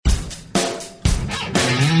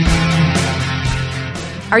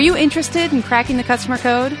Are you interested in cracking the customer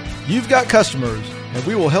code? You've got customers, and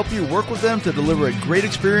we will help you work with them to deliver a great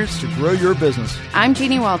experience to grow your business. I'm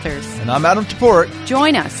Jeannie Walters. And I'm Adam Toporek.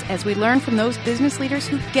 Join us as we learn from those business leaders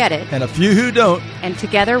who get it. And a few who don't. And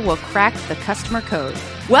together we'll crack the customer code.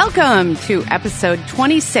 Welcome to episode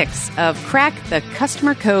 26 of Crack the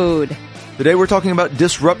Customer Code. Today we're talking about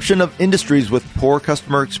disruption of industries with poor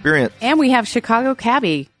customer experience. And we have Chicago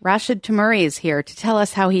cabbie Rashid Tamuri is here to tell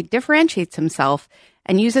us how he differentiates himself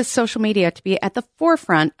and uses social media to be at the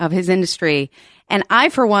forefront of his industry. And I,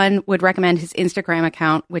 for one, would recommend his Instagram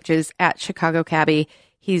account, which is at Chicago cabbie.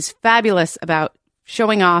 He's fabulous about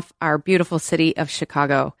showing off our beautiful city of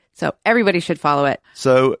Chicago. So everybody should follow it.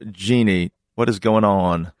 So, Jeannie, what is going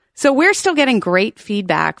on? So we're still getting great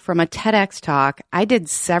feedback from a TEDx talk I did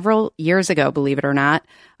several years ago, believe it or not,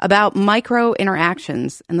 about micro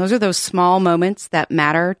interactions. And those are those small moments that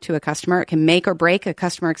matter to a customer. It can make or break a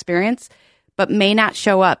customer experience, but may not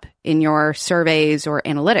show up in your surveys or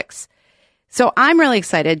analytics. So I'm really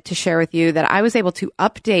excited to share with you that I was able to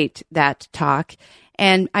update that talk,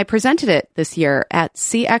 and I presented it this year at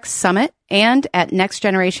CX Summit and at Next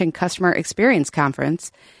Generation Customer Experience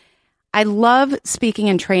Conference. I love speaking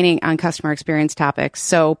and training on customer experience topics,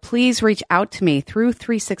 so please reach out to me through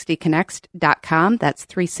 360connext.com. That's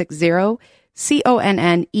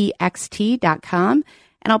 360connext.com,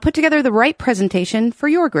 and I'll put together the right presentation for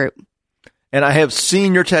your group. And I have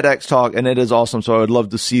seen your TEDx talk, and it is awesome, so I would love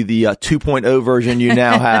to see the 2.0 version you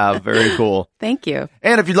now have. Very cool. Thank you.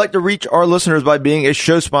 And if you'd like to reach our listeners by being a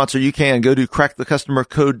show sponsor, you can go to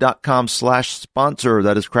crackthecustomercode.com/sponsor.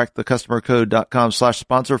 That is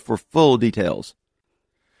crackthecustomercode.com/sponsor for full details.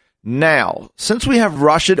 Now, since we have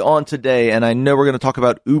Rashid on today, and I know we're going to talk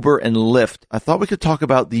about Uber and Lyft, I thought we could talk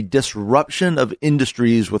about the disruption of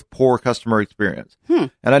industries with poor customer experience.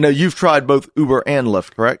 And I know you've tried both Uber and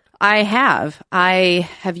Lyft, correct? I have. I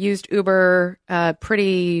have used Uber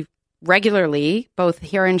pretty regularly, both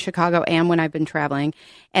here in Chicago and when I've been traveling.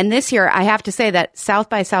 And this year, I have to say that South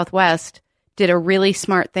by Southwest did a really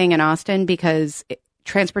smart thing in Austin because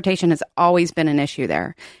transportation has always been an issue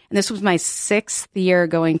there. And this was my 6th year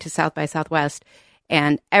going to South by Southwest.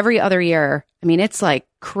 And every other year, I mean, it's like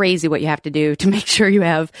crazy what you have to do to make sure you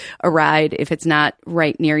have a ride if it's not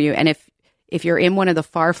right near you. And if you're in one of the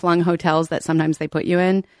far-flung hotels that sometimes they put you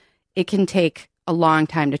in, it can take a long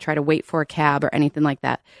time to try to wait for a cab or anything like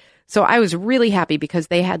that. So I was really happy because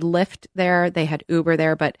they had Lyft there, they had Uber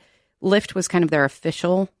there, but Lyft was kind of their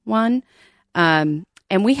official one.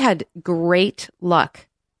 And we had great luck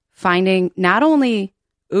finding not only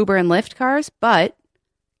Uber and Lyft cars, but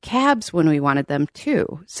cabs when we wanted them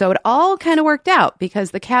too. So it all kind of worked out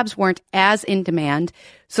because the cabs weren't as in demand,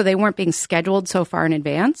 so they weren't being scheduled so far in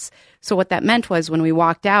advance. So what that meant was when we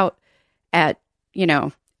walked out at,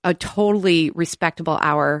 a totally respectable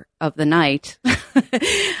hour of the night,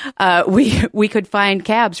 we could find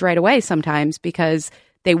cabs right away sometimes because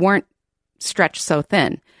they weren't stretched so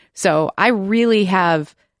thin. So I really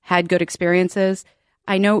have had good experiences.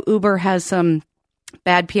 I know Uber has some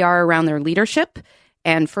bad PR around their leadership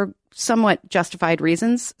and for somewhat justified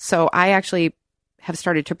reasons. So I actually have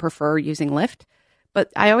started to prefer using Lyft,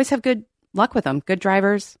 but I always have good luck with them. Good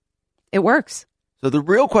drivers. It works. So the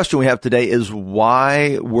real question we have today is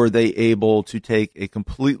why were they able to take a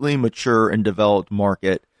completely mature and developed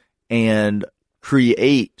market and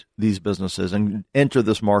create these businesses and enter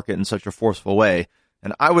this market in such a forceful way?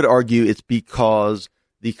 And I would argue it's because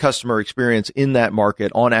the customer experience in that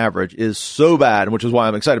market on average is so bad, which is why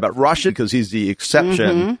I'm excited about Rashid because he's the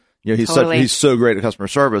exception. Mm-hmm. He's so great at customer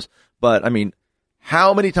service. But I mean,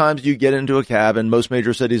 how many times do you get into a cab in most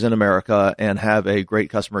major cities in America and have a great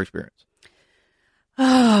customer experience?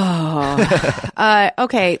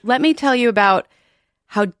 Okay. Let me tell you about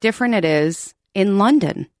how different it is in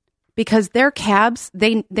London because their cabs,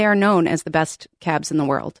 they are known as the best cabs in the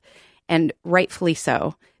world. And rightfully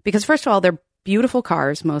so, because first of all, they're beautiful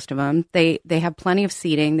cars, most of them. They have plenty of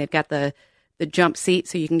seating. They've got the jump seat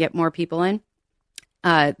so you can get more people in.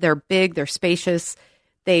 They're big. They're spacious.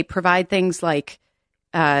 They provide things like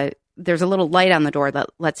there's a little light on the door that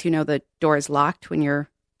lets you know the door is locked when you're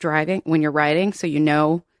riding, so you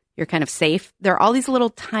know you're kind of safe. There are all these little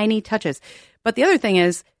tiny touches. But the other thing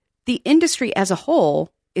is the industry as a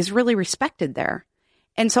whole is really respected there.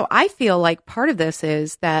 And so I feel like part of this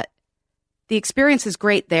is that the experience is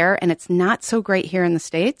great there, and it's not so great here in the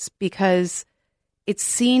States because it's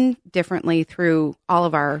seen differently through all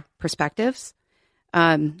of our perspectives.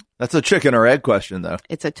 That's a chicken or egg question, though.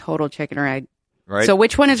 It's a total chicken or egg. Right. So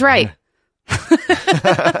which one is right?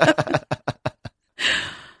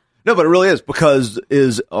 No, but it really is, because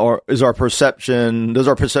does our perception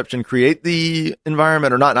create the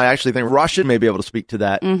environment or not? And I actually think Rashid may be able to speak to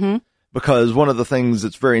that, because one of the things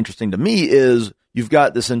that's very interesting to me is you've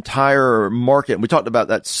got this entire market. We talked about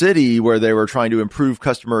that city where they were trying to improve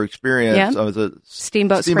customer experience. Yeah.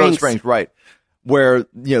 Steamboat Springs, right? Where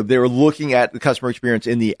they were looking at the customer experience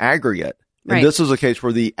in the aggregate. And right. This is a case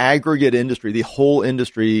where the aggregate industry, the whole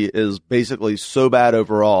industry, is basically so bad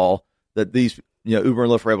overall that these Uber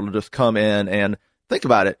and Lyft were able to just come in and think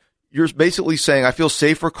about it. You're basically saying, I feel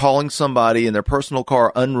safer calling somebody in their personal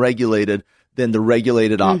car unregulated than the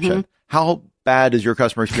regulated option. How bad does your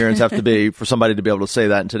customer experience have to be for somebody to be able to say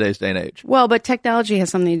that in today's day and age? Well, but technology has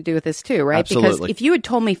something to do with this too, right? Absolutely. Because if you had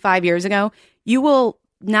told me 5 years ago, you will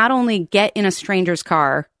not only get in a stranger's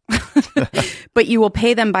car, but you will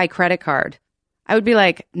pay them by credit card, I would be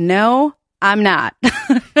like, no, I'm not.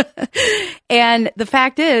 And the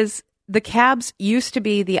fact is, the cabs used to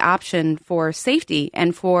be the option for safety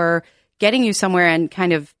and for getting you somewhere and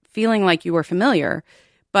kind of feeling like you were familiar.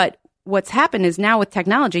 But what's happened is now with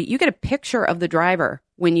technology, you get a picture of the driver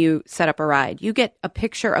when you set up a ride. You get a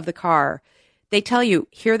picture of the car. They tell you,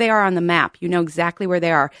 here they are on the map. You know exactly where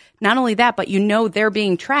they are. Not only that, but they're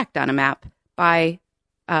being tracked on a map by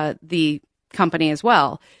the company as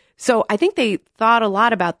well. So I think they thought a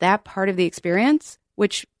lot about that part of the experience,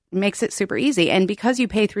 which makes it super easy. And because you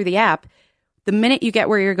pay through the app, the minute you get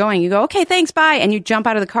where you're going, you go, okay, thanks, bye. And you jump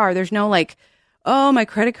out of the car. There's no like, oh, my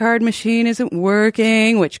credit card machine isn't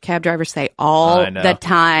working, which cab drivers say all the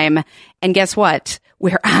time. And guess what?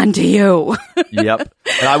 We're on to you. Yep.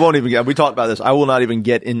 And I won't even we talked about this. I will not even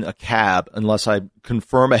get in a cab unless I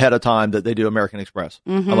confirm ahead of time that they do American Express.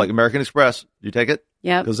 I'm like, American Express, do you take it?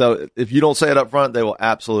 Yeah. Because if you don't say it up front, they will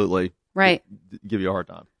absolutely give you a hard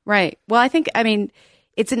time. Right. Well, I mean,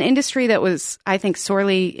 it's an industry that was, I think,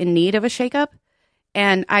 sorely in need of a shakeup.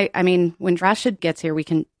 And I mean, when Rashid gets here, we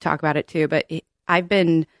can talk about it too. But I'm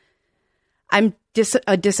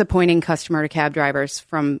a disappointing customer to cab drivers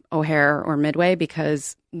from O'Hare or Midway,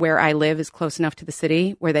 because where I live is close enough to the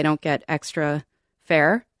city where they don't get extra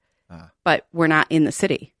fare, but we're not in the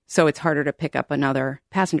city. So it's harder to pick up another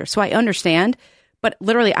passenger. So I understand. But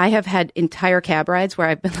literally, I have had entire cab rides where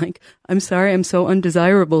I've been like, I'm sorry, I'm so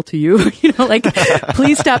undesirable to you.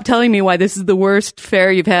 Please stop telling me why this is the worst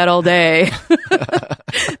fare you've had all day.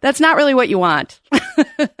 That's not really what you want.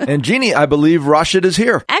 And Jeannie, I believe Rashid is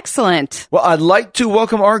here. Excellent. Well, I'd like to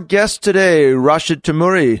welcome our guest today, Rashid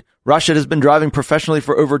Timouri. Rashid has been driving professionally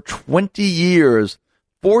for over 20 years.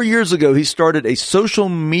 4 years ago, he started a social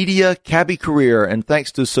media cabbie career, and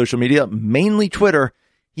thanks to social media, mainly Twitter,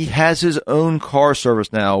 he has his own car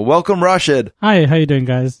service now. Welcome, Rashid. Hi, how you doing,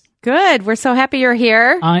 guys? Good. We're so happy you're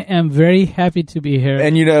here. I am very happy to be here.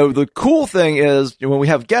 And the cool thing is, when we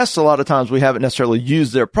have guests, a lot of times we haven't necessarily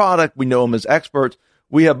used their product. We know them as experts.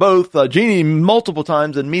 We have both, Jeannie multiple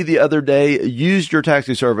times and me the other day, used your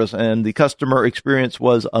taxi service, and the customer experience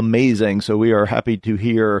was amazing. So we are happy to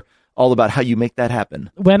hear all about how you make that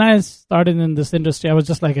happen. When I started in this industry, I was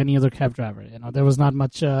just like any other cab driver. There was not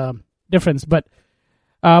much difference, but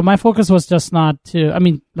my focus was just not to,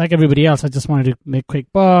 like everybody else, I just wanted to make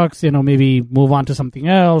quick bucks, maybe move on to something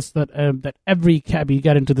else. That every cabbie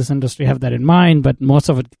get into this industry have that in mind, but most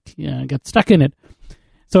of it get stuck in it.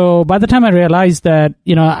 So by the time I realized that,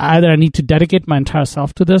 either I need to dedicate my entire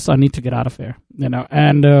self to this or I need to get out of here,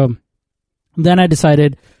 and then I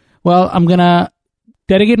decided, well, I'm going to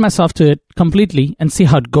dedicate myself to it completely and see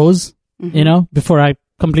how it goes, before I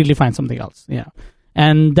completely find something else. Yeah.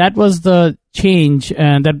 And that was the change,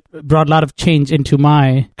 and that brought a lot of change into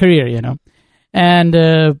my career,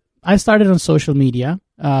 And I started on social media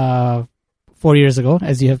 4 years ago,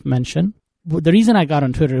 as you have mentioned. The reason I got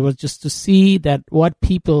on Twitter was just to see that what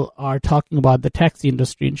people are talking about the taxi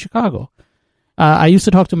industry in Chicago. I used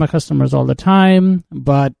to talk to my customers all the time,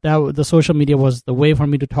 but the social media was the way for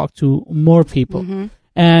me to talk to more people. Mm-hmm.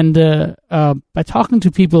 And by talking to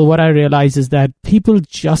people, what I realized is that people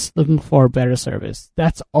just looking for better service.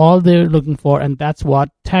 That's all they're looking for, and that's what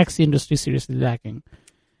taxi industry is seriously lacking.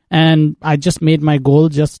 And I just made my goal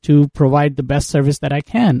just to provide the best service that I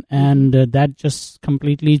can. And that just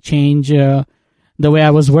completely changed the way I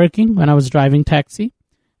was working when I was driving taxi.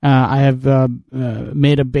 I have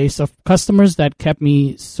made a base of customers that kept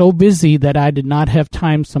me so busy that I did not have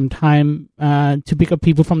some time to pick up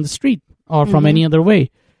people from the street or from any other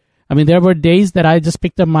way. There were days that I just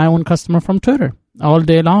picked up my own customer from Twitter all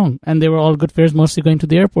day long, and they were all good fares, mostly going to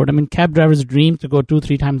the airport. Cab drivers dream to go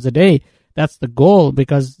 2-3 times a day. That's the goal,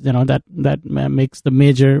 because that makes the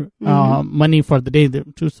major money for the day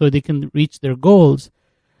so they can reach their goals.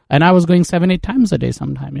 And I was going 7-8 times a day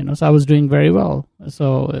sometime, so I was doing very well.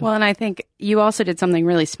 So well, and I think you also did something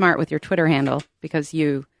really smart with your Twitter handle, because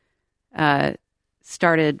you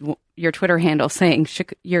started your Twitter handle saying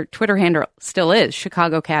your Twitter handle still is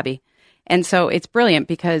Chicago Cabbie. And so it's brilliant,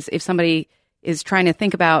 because if somebody is trying to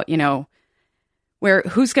think about,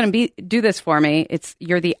 who's going to do this for me,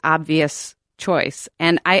 you're the obvious choice.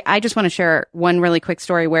 And I just want to share one really quick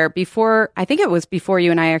story where I think it was before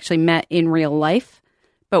you and I actually met in real life,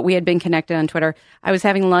 but we had been connected on Twitter. I was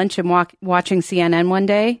having lunch and watching CNN one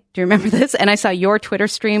day. Do you remember this? And I saw your Twitter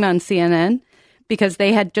stream on CNN, because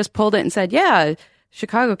they had just pulled it and said, yeah,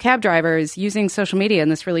 Chicago cab driver is using social media in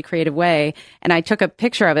this really creative way. And I took a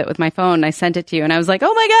picture of it with my phone and I sent it to you. And I was like,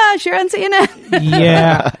 oh my gosh, you're on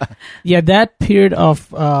CNN. Yeah, that period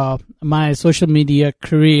of my social media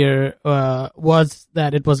career was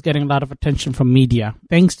that it was getting a lot of attention from media.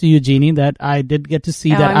 Thanks to you, Jeannie, that I did get to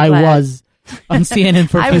see that I was on CNN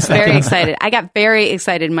for a few I was very seconds. excited. I got very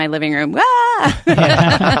excited in my living room.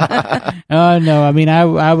 Oh, no. I mean,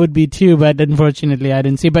 I would be too, but unfortunately I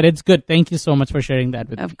didn't see. But it's good. Thank you so much for sharing that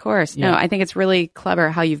with me. Of course. Yeah. No, I think it's really clever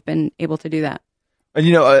how you've been able to do that. And,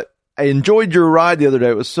 I enjoyed your ride the other day.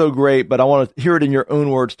 It was so great, but I want to hear it in your own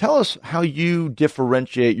words. Tell us how you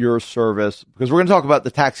differentiate your service, because we're going to talk about the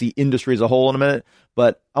taxi industry as a whole in a minute,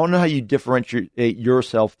 but I want to know how you differentiate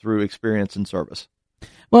yourself through experience and service.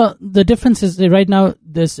 Well, the difference is that right now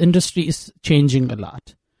this industry is changing a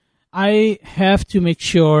lot. I have to make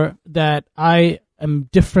sure that I am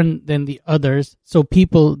different than the others, so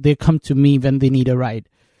people, they come to me when they need a ride.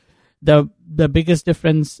 The biggest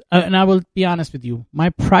difference, and I will be honest with you, my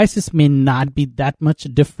prices may not be that much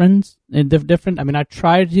different. I mean, I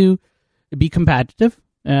try to be competitive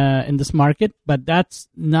in this market, but that's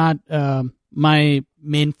not my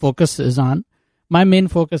main focus is on. My main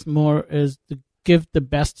focus more is to give the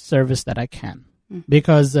best service that I can,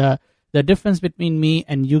 because the difference between me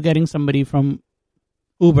and you getting somebody from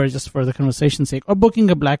Uber, just for the conversation's sake, or booking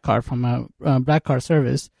a black car from a black car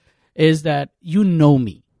service, is that you know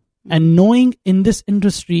me. And knowing in this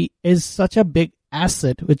industry is such a big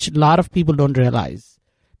asset, which a lot of people don't realize.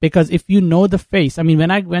 Because if you know the face, I mean,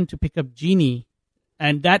 when I went to pick up Jeannie,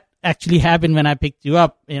 and that actually happened when I picked you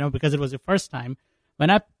up, because it was your first time.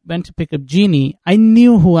 When I went to pick up Jeannie, I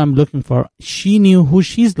knew who I'm looking for. She knew who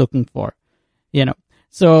she's looking for,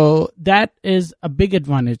 So that is a big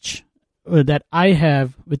advantage that I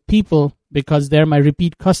have with people, because they're my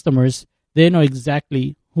repeat customers. They know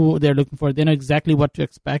exactly who they're looking for. They know exactly what to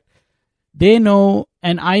expect. They know,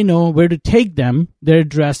 and I know where to take them, their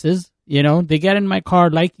addresses. They get in my car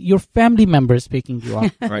like your family members picking you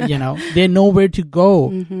up. Right. They know where to go,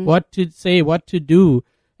 what to say, what to do.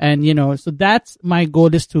 And, so that's my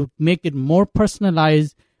goal, is to make it more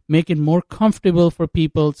personalized, make it more comfortable for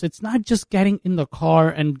people. So it's not just getting in the car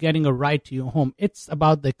and getting a ride to your home. It's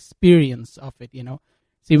about the experience of it,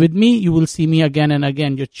 See, with me, you will see me again and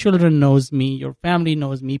again. Your children knows me. Your family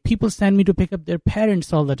knows me. People send me to pick up their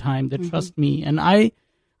parents all the time. They trust me. And I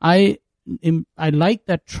like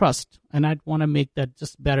that trust, and I want to make that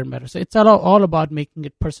just better and better. So it's all about making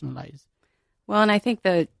it personalized. Well, and I think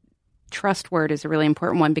the trust word is a really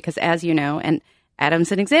important one, because as you know, and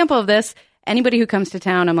Adam's an example of this, anybody who comes to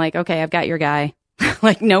town, I'm like, okay, I've got your guy.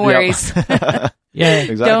 Like, no worries. Yeah,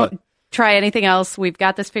 exactly. Don't try anything else. We've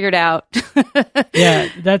got this figured out. Yeah,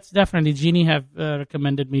 that's definitely. Jeannie have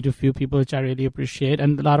recommended me to a few people, which I really appreciate,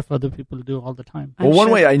 and a lot of other people do all the time. Well,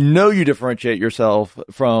 one way I know you differentiate yourself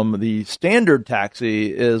from the standard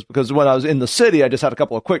taxi is because when I was in the city, I just had a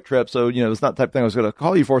couple of quick trips. So, it's not the type of thing I was going to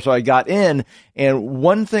call you for. So I got in. And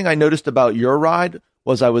one thing I noticed about your ride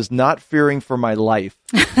was I was not fearing for my life.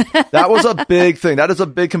 That was a big thing. That is a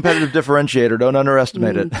big competitive differentiator. Don't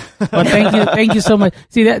underestimate it. Well, thank you so much.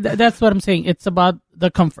 See, that's what I'm saying. It's about the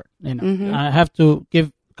comfort. I have to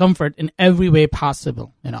give comfort in every way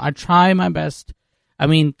possible. I try my best. I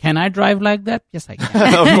mean, can I drive like that? Yes, I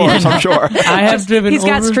can. Of course, I'm sure. I have driven. He's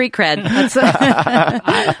got street cred.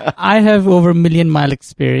 I have over 1 million mile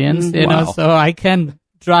experience. Wow. So I can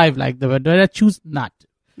drive like that, but I choose not to,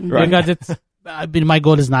 because it's. My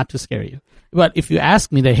goal is not to scare you. But if you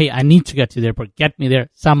ask me that, hey, I need to get to the airport, get me there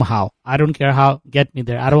somehow. I don't care how, get me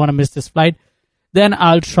there. I don't want to miss this flight. Then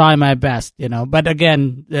I'll try my best, But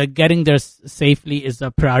again, getting there safely is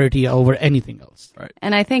a priority over anything else. Right.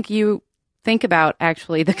 And I think you think about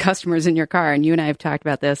actually the customers in your car, and you and I have talked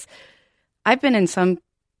about this. I've been in some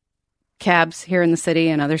cabs here in the city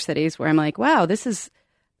and other cities where I'm like, wow, this is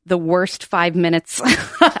the worst 5 minutes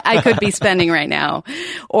I could be spending right now.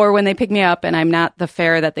 Or when they pick me up and I'm not the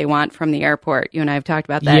fare that they want from the airport. You and I have talked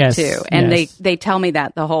about that too. And they tell me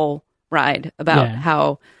that the whole ride about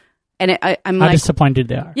how And I'm How like, disappointed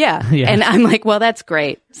they are. yeah. Yeah. And I'm like, well, that's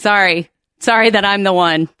great. Sorry that I'm the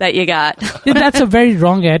one that you got. That's a very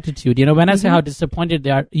wrong attitude. When I say how disappointed they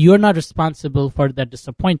are, you're not responsible for that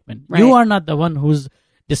disappointment. Right. You are not the one who's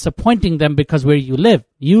disappointing them because where you live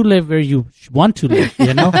where you want to live. You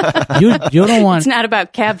don't want. It's not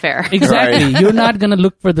about cab fare. Exactly. Right. You're not going to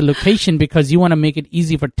look for the location because you want to make it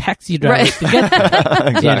easy for taxi drivers to get there.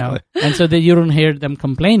 Exactly. And so that you don't hear them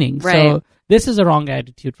complaining. Right. So this is a wrong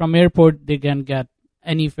attitude. From airport, they can get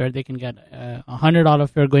any fare. They can get $100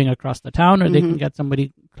 fare going across the town, or they can get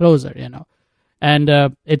somebody closer, And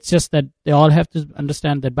it's just that they all have to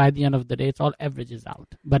understand that by the end of the day, it's all averages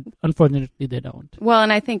out. But unfortunately, they don't. Well,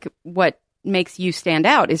 and I think what makes you stand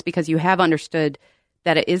out is because you have understood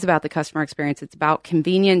that it is about the customer experience. It's about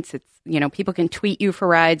convenience. It's, people can tweet you for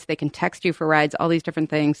rides. They can text you for rides, all these different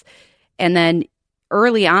things. And then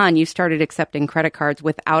early on, you started accepting credit cards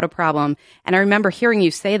without a problem. And I remember hearing you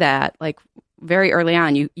say that, like very early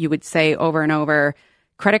on, you would say over and over,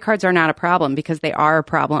 credit cards are not a problem, because they are a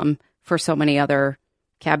problem for so many other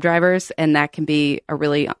cab drivers. And that can be a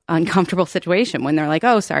really uncomfortable situation when they're like,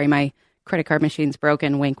 oh, sorry, my credit card machine's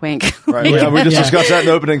broken, wink, wink. Right. We just discussed that in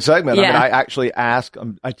the opening segment. Yeah. I actually ask,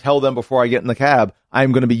 I tell them before I get in the cab,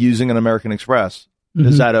 I'm going to be using an American Express.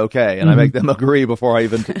 Is that okay? And I make them agree before I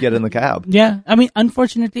even get in the cab. Yeah. I mean,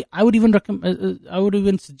 unfortunately, I would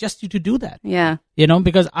even suggest you to do that. Yeah.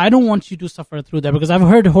 Because I don't want you to suffer through that, because I've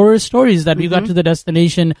heard horror stories that you got to the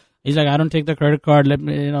destination. He's like, I don't take the credit card. Let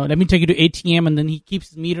me take you to ATM. And then he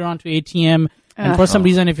keeps his meter onto ATM. And for some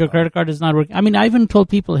reason, if your credit card is not working, I mean, I even told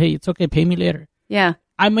people, hey, it's okay. Pay me later. Yeah.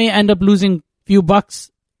 I may end up losing few bucks.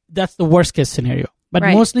 That's the worst case scenario. But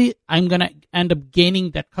mostly I'm going to end up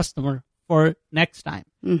gaining that customer for next time.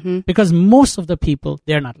 Because most of the people,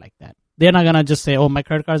 they're not like that. They're not going to just say, oh, my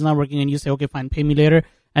credit card is not working. And you say, okay, fine, pay me later.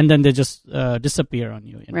 And then they just disappear on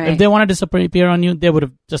you. Right. If they want to disappear on you, they would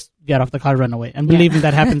have just get off the car, run away. And believe me,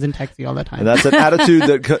 that happens in taxi all the time. And that's an attitude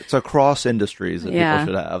that's across industries that Yeah.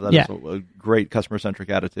 people should have. That is a great customer-centric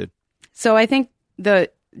attitude. So I think the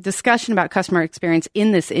discussion about customer experience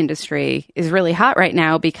in this industry is really hot right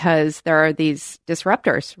now because there are these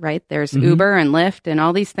disruptors, right? There's Uber and Lyft and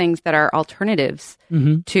all these things that are alternatives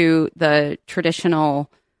to the traditional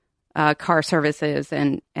car services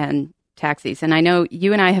and taxis. And I know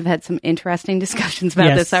you and I have had some interesting discussions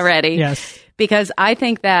about this already. Yes. Because I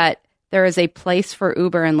think that there is a place for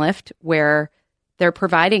Uber and Lyft where they're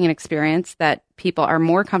providing an experience that people are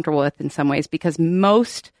more comfortable with in some ways, because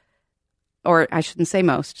most, or I shouldn't say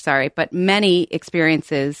most, sorry, but many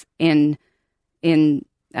experiences in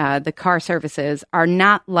the car services are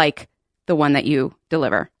not like the one that you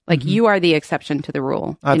deliver. Like you are the exception to the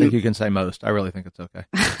rule. I think you can say most. I really think it's okay.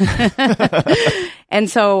 And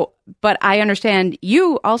so, but I understand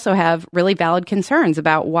you also have really valid concerns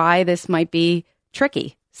about why this might be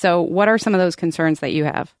tricky. So what are some of those concerns that you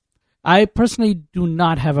have? I personally do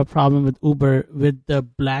not have a problem with Uber with the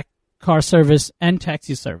black car service and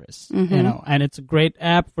taxi service, and it's a great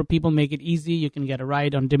app for people, make it easy. You can get a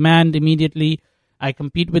ride on demand immediately. I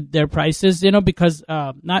compete with their prices, because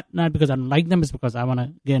not because I don't like them, it's because I want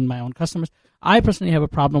to gain my own customers. I personally have a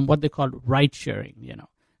problem what they call ride sharing,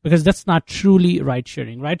 because that's not truly ride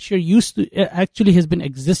sharing. Ride share actually has been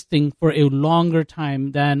existing for a longer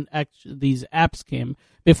time than these apps came.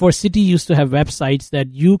 Before, Citi used to have websites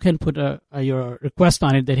that you can put your request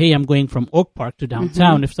on it that, hey, I'm going from Oak Park to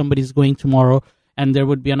downtown. If somebody's going tomorrow and there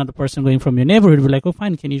would be another person going from your neighborhood, we're like, oh,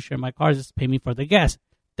 fine, can you share my car? Just pay me for the gas.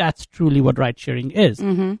 That's truly what ride sharing is.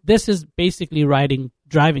 This is basically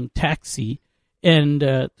driving taxi and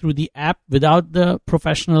through the app without the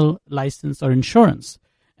professional license or insurance.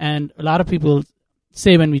 And a lot of people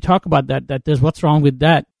say when we talk about that there's what's wrong with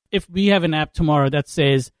that. If we have an app tomorrow that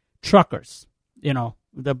says truckers,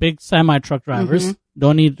 the big semi-truck drivers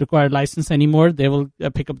don't need required license anymore. They will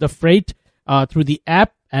pick up the freight through the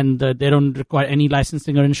app, and they don't require any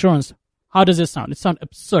licensing or insurance. How does it sound? It sounds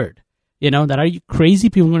absurd. That are you crazy?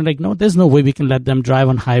 People are like, no, there's no way we can let them drive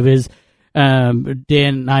on highways day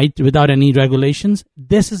and night without any regulations.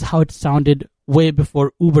 This is how it sounded way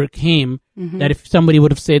before Uber came, that if somebody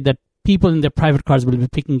would have said that people in their private cars will be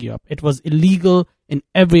picking you up. It was illegal in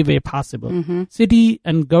every way possible. City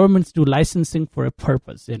and governments do licensing for a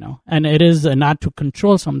purpose, and it is not to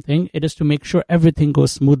control something. It is to make sure everything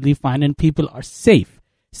goes smoothly, fine, and people are safe.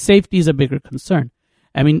 Safety is a bigger concern.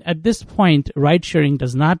 I mean, at this point, ride sharing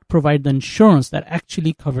does not provide the insurance that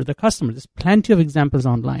actually cover the customer. There's plenty of examples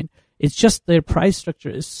online. It's just their price structure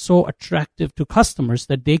is so attractive to customers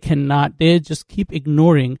that they just keep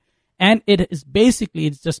ignoring. And it's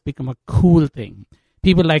just become a cool thing.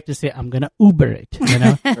 people like to say, I'm going to Uber it, you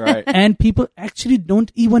know? Right. And people actually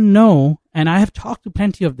don't even know, and I have talked to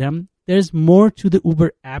plenty of them, there's more to the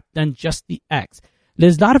Uber app than just the X.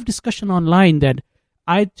 There's a lot of discussion online that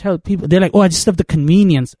I tell people, they're like, oh, I just love the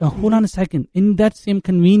convenience. Hold on a second. In that same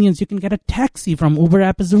convenience, you can get a taxi from Uber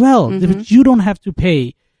app as well, which you don't have to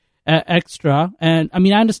pay extra. And I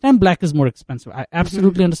mean, I understand black is more expensive. I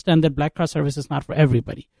absolutely understand that black car service is not for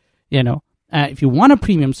everybody, you know. If you want a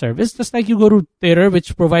premium service, just like you go to theater,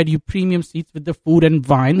 which provide you premium seats with the food and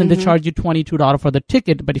wine, and they charge you $22 for the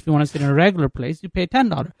ticket. But if you want to sit in a regular place, you pay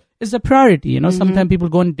 $10. It's a priority, you know. Sometimes people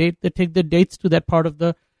go on date, they take their dates to that part of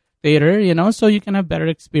the theater, you know, so you can have better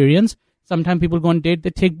experience. Sometimes people go on date, they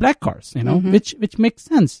take black cars, you know, which makes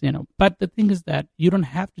sense, you know. But the thing is that you don't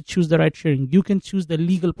have to choose the ride sharing. You can choose the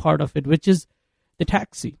legal part of it, which is the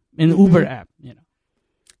taxi in the Uber app, you know.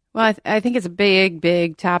 Well, I think it's a big,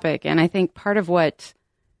 big topic, and I think part of what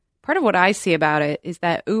I see about it is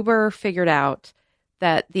that Uber figured out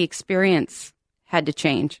that the experience had to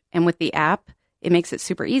change, and with the app, it makes it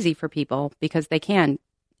super easy for people because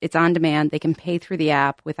it's on demand, they can pay through the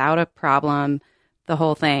app without a problem, the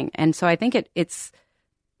whole thing, and so I think it's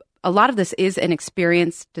a lot of this is an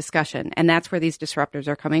experience discussion, and that's where these disruptors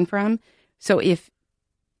are coming from. So if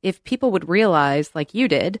people would realize, like you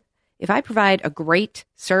did, if I provide a great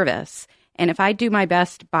service and if I do my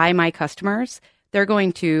best by my customers, they're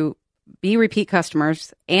going to be repeat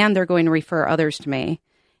customers and they're going to refer others to me.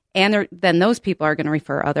 And then those people are going to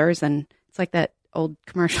refer others. And it's like that old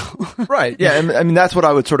commercial. Right. Yeah. And I mean, that's what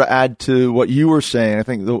I would sort of add to what you were saying. I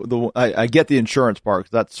think I get the insurance part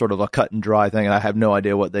because that's sort of a cut and dry thing. And I have no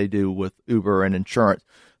idea what they do with Uber and insurance.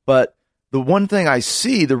 But the one thing I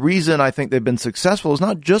see, the reason I think they've been successful is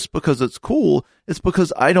not just because it's cool. It's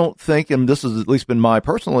because I don't think, and this has at least been my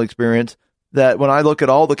personal experience, that when I look at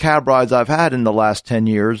all the cab rides I've had in the last 10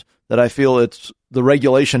 years, that I feel the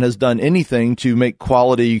regulation has done anything to make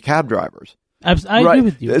quality cab drivers. I agree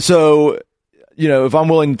with you. So, you know, if I'm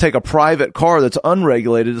willing to take a private car that's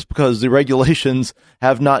unregulated, it's because the regulations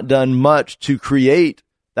have not done much to create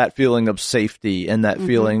that feeling of safety and that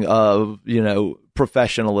feeling of, you know,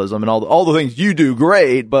 professionalism and all the things you do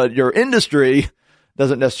great, but your industry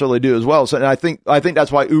doesn't necessarily do as well. So and I think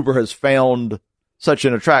that's why Uber has found such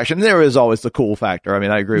an attraction. There is always the cool factor. I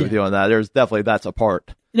mean, I agree with you on that. There's definitely that's a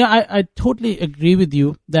part. You know, I totally agree with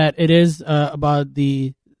you that it is about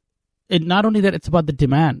not only that, it's about the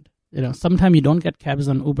demand. You know, sometimes you don't get cabs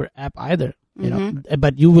on Uber app either, you know,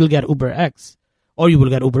 but you will get Uber X or you will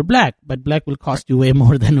get Uber Black, but Black will cost you way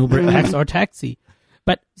more than Uber X or Taxi.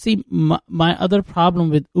 But see, my other problem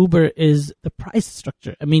with Uber is the price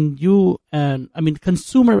structure. I mean,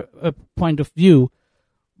 consumer point of view,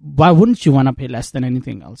 why wouldn't you want to pay less than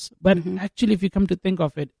anything else? But actually, if you come to think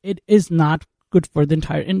of it, it is not good for the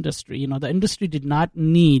entire industry. You know, the industry did not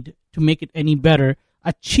need to make it any better.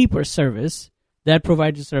 A cheaper service that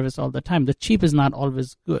provides a service all the time. The cheap is not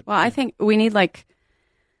always good. Well, I think we need like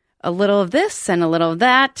a little of this and a little of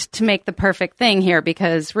that to make the perfect thing here,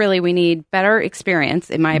 because really we need better experience,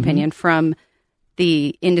 in my opinion, from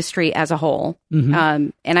the industry as a whole.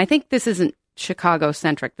 And I think this isn't Chicago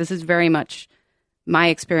centric. This is very much my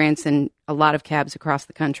experience in a lot of cabs across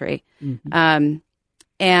the country.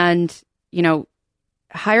 And, you know,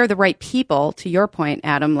 hire the right people, to your point,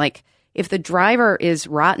 Adam. Like, if the driver is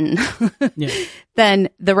rotten, then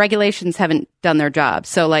the regulations haven't done their job.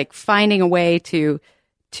 So like finding a way to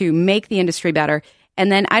make the industry better.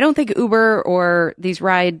 And then I don't think Uber or these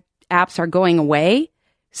ride apps are going away.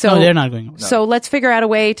 So no, they're not going away. So let's figure out a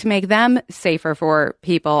way to make them safer for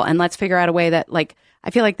people. And let's figure out a way that, like, I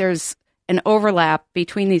feel like there's an overlap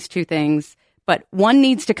between these two things, but one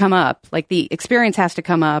needs to come up, like the experience has to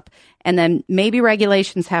come up, and then maybe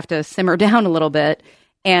regulations have to simmer down a little bit.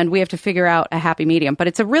 And we have to figure out a happy medium. But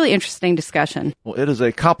it's a really interesting discussion. Well, it is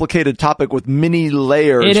a complicated topic with many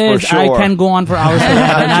layers, it is. For sure. I can go on for hours, and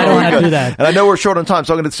I don't want to do that. And I know we're short on time,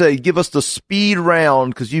 so I'm going to say, give us the speed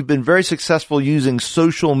round, because you've been very successful using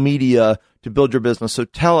social media to build your business. So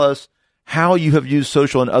tell us how you have used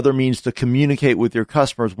social and other means to communicate with your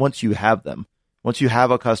customers once you have them. Once you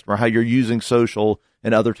have a customer, how you're using social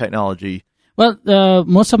and other technology. Well,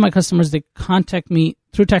 most of my customers, they contact me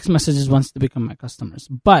through text messages once they become my customers.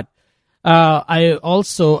 But I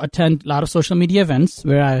also attend a lot of social media events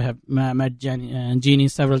where I have met Jeannie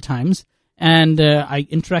several times. And I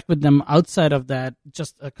interact with them outside of that,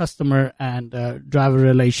 just a customer and driver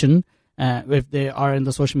relation. If they are in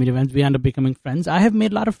the social media events, we end up becoming friends. I have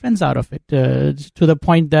made a lot of friends out of it, to the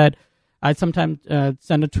point that I sometimes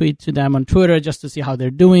send a tweet to them on Twitter just to see how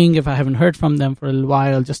they're doing, if I haven't heard from them for a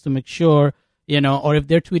while, just to make sure, you know, or if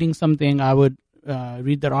they're tweeting something, I would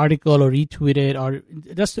read their article or retweet it or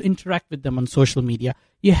just to interact with them on social media,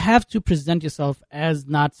 you have to present yourself as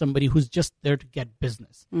not somebody who's just there to get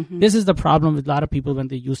business. This is the problem with a lot of people when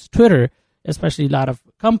they use Twitter, especially a lot of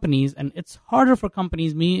companies. And it's harder for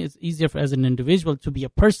companies. It's easier as an individual to be a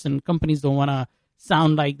person. Companies don't want to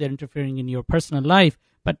sound like they're interfering in your personal life.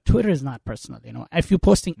 But Twitter is not personal, If you're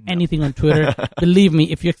posting anything on Twitter, believe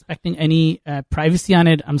me, if you're expecting any privacy on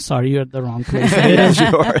it, I'm sorry, you're at the wrong place.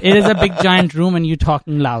 It is a big giant room and you're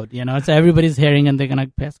talking loud, So everybody's hearing and they're going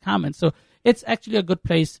to pass comments. So it's actually a good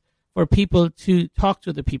place for people to talk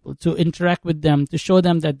to the people, to interact with them, to show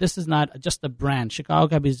them that this is not just a brand. Chicago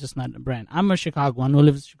Cab is just not a brand. I'm a Chicagoan who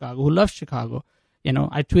lives in Chicago, who loves Chicago.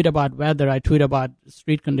 I tweet about weather. I tweet about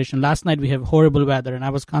street condition. Last night we have horrible weather and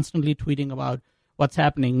I was constantly tweeting about what's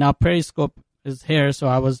happening. Now Periscope is here, so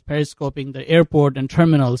I was periscoping the airport and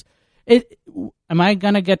terminals. Am I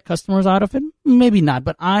going to get customers out of it? Maybe not,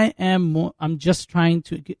 but I'm just trying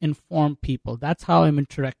to inform people. That's how I'm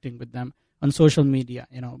interacting with them on social media,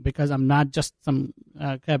 because I'm not just some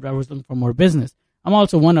cab driver who's looking for more business. I'm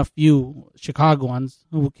also one of few Chicagoans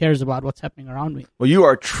who cares about what's happening around me. Well, you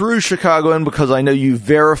are a true Chicagoan because I know you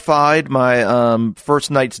verified my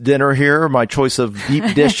first night's dinner here, my choice of deep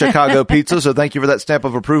dish Chicago pizza. So thank you for that stamp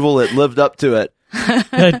of approval. It lived up to it.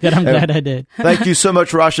 Good. I'm glad I did. Thank you so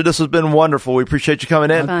much, Rasha. This has been wonderful. We appreciate you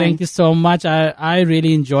coming in. Thank you so much. I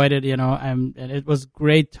really enjoyed it, and it was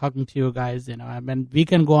great talking to you guys, we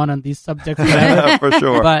can go on these subjects forever. For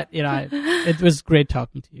sure. But, it was great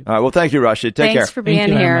talking to you. All right. Well, thank you, Rasha. Take care. Thanks for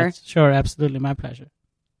being here. Sure. Absolutely. My pleasure.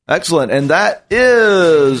 Excellent. And that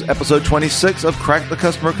is episode 26 of Crack the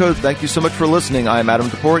Customer Code. Thank you so much for listening. I'm Adam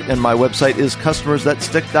Toporek, and my website is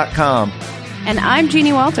customersthatstick.com. And I'm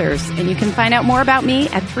Jeannie Walters, and you can find out more about me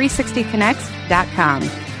at 360connects.com.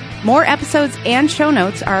 More episodes and show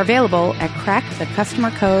notes are available at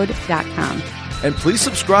crackthecustomercode.com. And please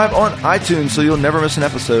subscribe on iTunes so you'll never miss an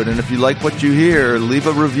episode. And if you like what you hear, leave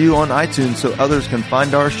a review on iTunes so others can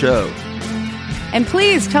find our show. And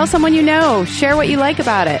please tell someone you know. Share what you like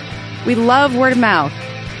about it. We love word of mouth.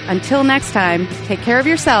 Until next time, take care of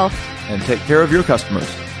yourself. And take care of your customers.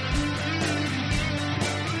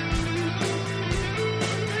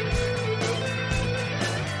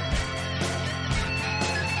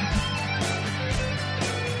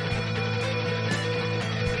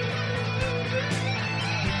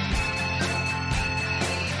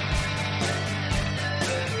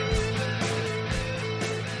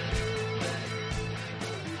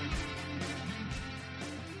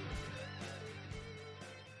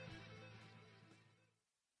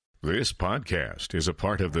 This podcast is a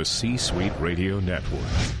part of the C-Suite Radio Network.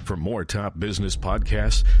 For more top business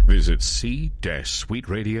podcasts, visit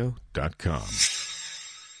c-suiteradio.com.